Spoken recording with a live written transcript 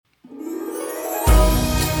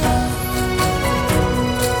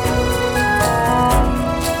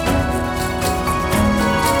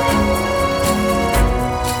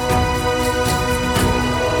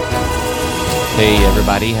Hey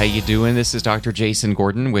everybody, how you doing? This is Dr. Jason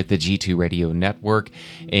Gordon with the G2 Radio Network,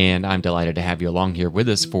 and I'm delighted to have you along here with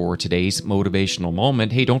us for today's Motivational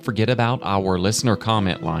Moment. Hey, don't forget about our listener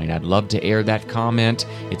comment line. I'd love to air that comment.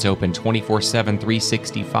 It's open 24/7,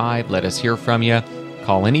 365. Let us hear from you.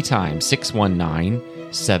 Call anytime,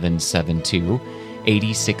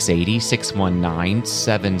 619-772-8680,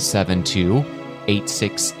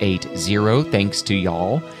 619-772-8680. Thanks to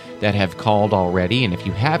y'all that have called already, and if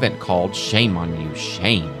you haven't called, shame on you,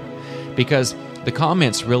 shame. Because the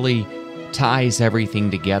comments really ties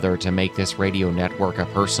everything together to make this radio network a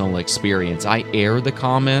personal experience. I air the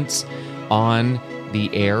comments on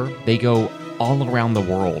the air. They go all around the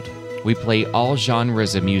world. We play all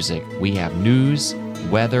genres of music. We have news,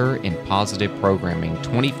 weather, and positive programming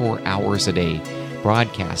 24 hours a day,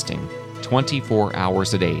 broadcasting 24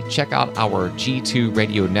 hours a day. Check out our G2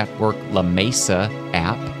 Radio Network La Mesa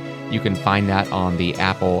app. You can find that on the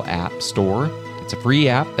Apple App Store. It's a free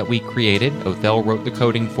app that we created. Othel wrote the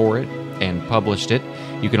coding for it and published it.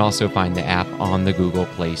 You can also find the app on the Google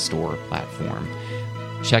Play Store platform.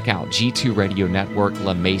 Check out G2 Radio Network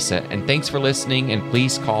La Mesa. And thanks for listening, and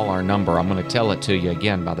please call our number. I'm going to tell it to you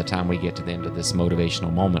again by the time we get to the end of this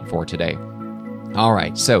motivational moment for today. All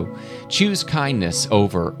right, so choose kindness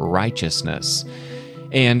over righteousness.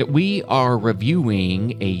 And we are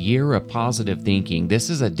reviewing A Year of Positive Thinking. This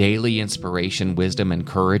is a daily inspiration, wisdom, and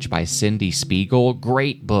courage by Cindy Spiegel.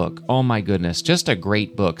 Great book. Oh my goodness, just a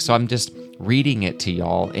great book. So I'm just reading it to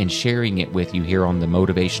y'all and sharing it with you here on the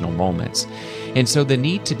Motivational Moments. And so the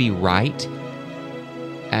need to be right,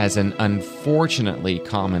 as an unfortunately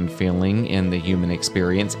common feeling in the human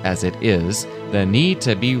experience as it is, the need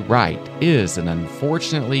to be right is an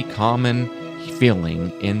unfortunately common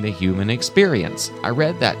feeling in the human experience. I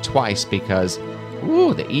read that twice because,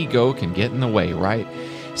 the ego can get in the way, right?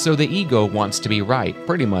 So the ego wants to be right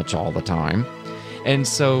pretty much all the time. And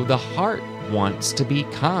so the heart wants to be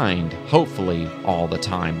kind, hopefully all the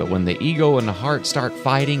time. But when the ego and the heart start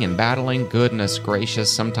fighting and battling, goodness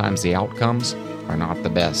gracious, sometimes the outcomes are not the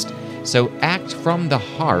best. So act from the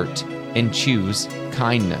heart and choose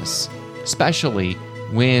kindness, especially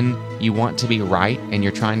when you want to be right and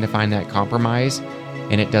you're trying to find that compromise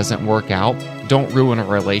and it doesn't work out. Don't ruin a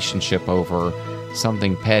relationship over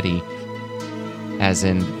something petty, as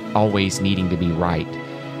in always needing to be right.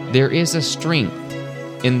 There is a strength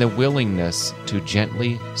in the willingness to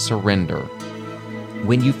gently surrender.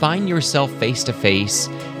 When you find yourself face to face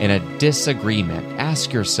in a disagreement,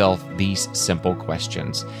 ask yourself these simple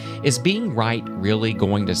questions. Is being right really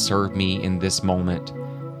going to serve me in this moment?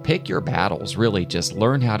 Pick your battles, really just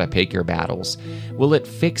learn how to pick your battles. Will it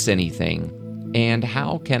fix anything? And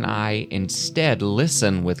how can I instead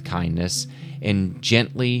listen with kindness and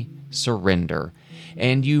gently surrender?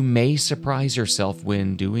 And you may surprise yourself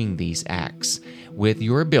when doing these acts with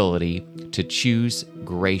your ability to choose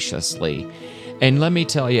graciously. And let me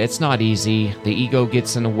tell you, it's not easy. The ego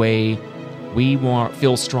gets in the way. We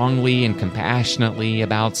feel strongly and compassionately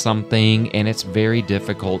about something, and it's very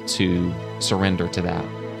difficult to surrender to that.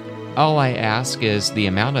 All I ask is the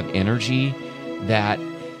amount of energy that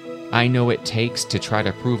I know it takes to try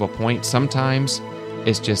to prove a point. Sometimes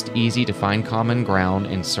it's just easy to find common ground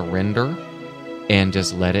and surrender and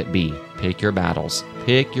just let it be. Pick your battles.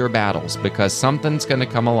 Pick your battles, because something's going to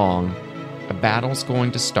come along. A battle's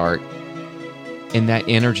going to start, and that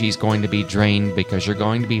energy is going to be drained because you're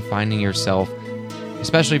going to be finding yourself,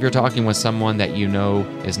 especially if you're talking with someone that you know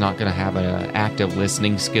is not going to have an active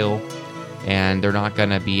listening skill, and they're not going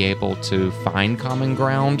to be able to find common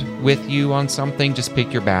ground with you on something. Just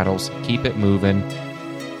pick your battles, keep it moving,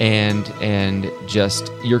 and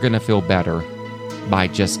just, you're going to feel better by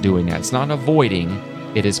just doing that. It's not avoiding,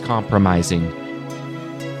 it is compromising.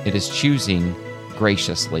 It is choosing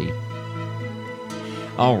graciously.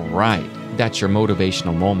 All right, that's your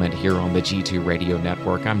motivational moment here on the G2 Radio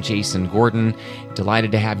Network. I'm Jason Gordon.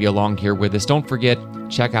 Delighted to have you along here with us. Don't forget,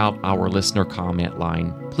 check out our listener comment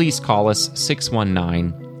line. Please call us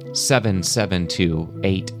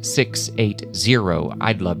 619-772-8680.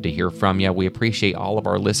 I'd love to hear from you. We appreciate all of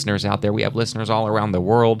our listeners out there. We have listeners all around the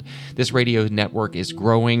world. This radio network is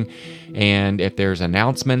growing, and if there's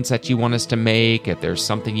announcements that you want us to make, if there's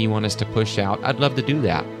something you want us to push out, I'd love to do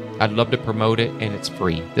that. I'd love to promote it, and it's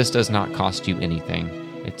free. This does not cost you anything.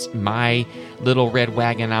 It's my little red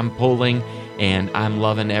wagon I'm pulling, and I'm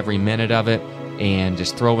loving every minute of it, and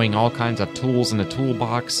just throwing all kinds of tools in the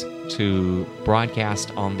toolbox to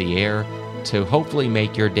broadcast on the air to hopefully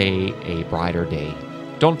make your day a brighter day.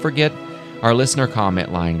 Don't forget our listener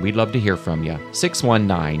comment line. We'd love to hear from you.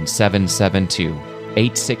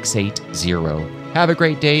 619-772-8680. Have a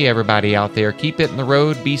great day, everybody out there. Keep hitting the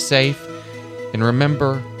road. Be safe. And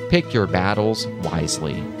remember, pick your battles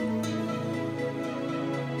wisely.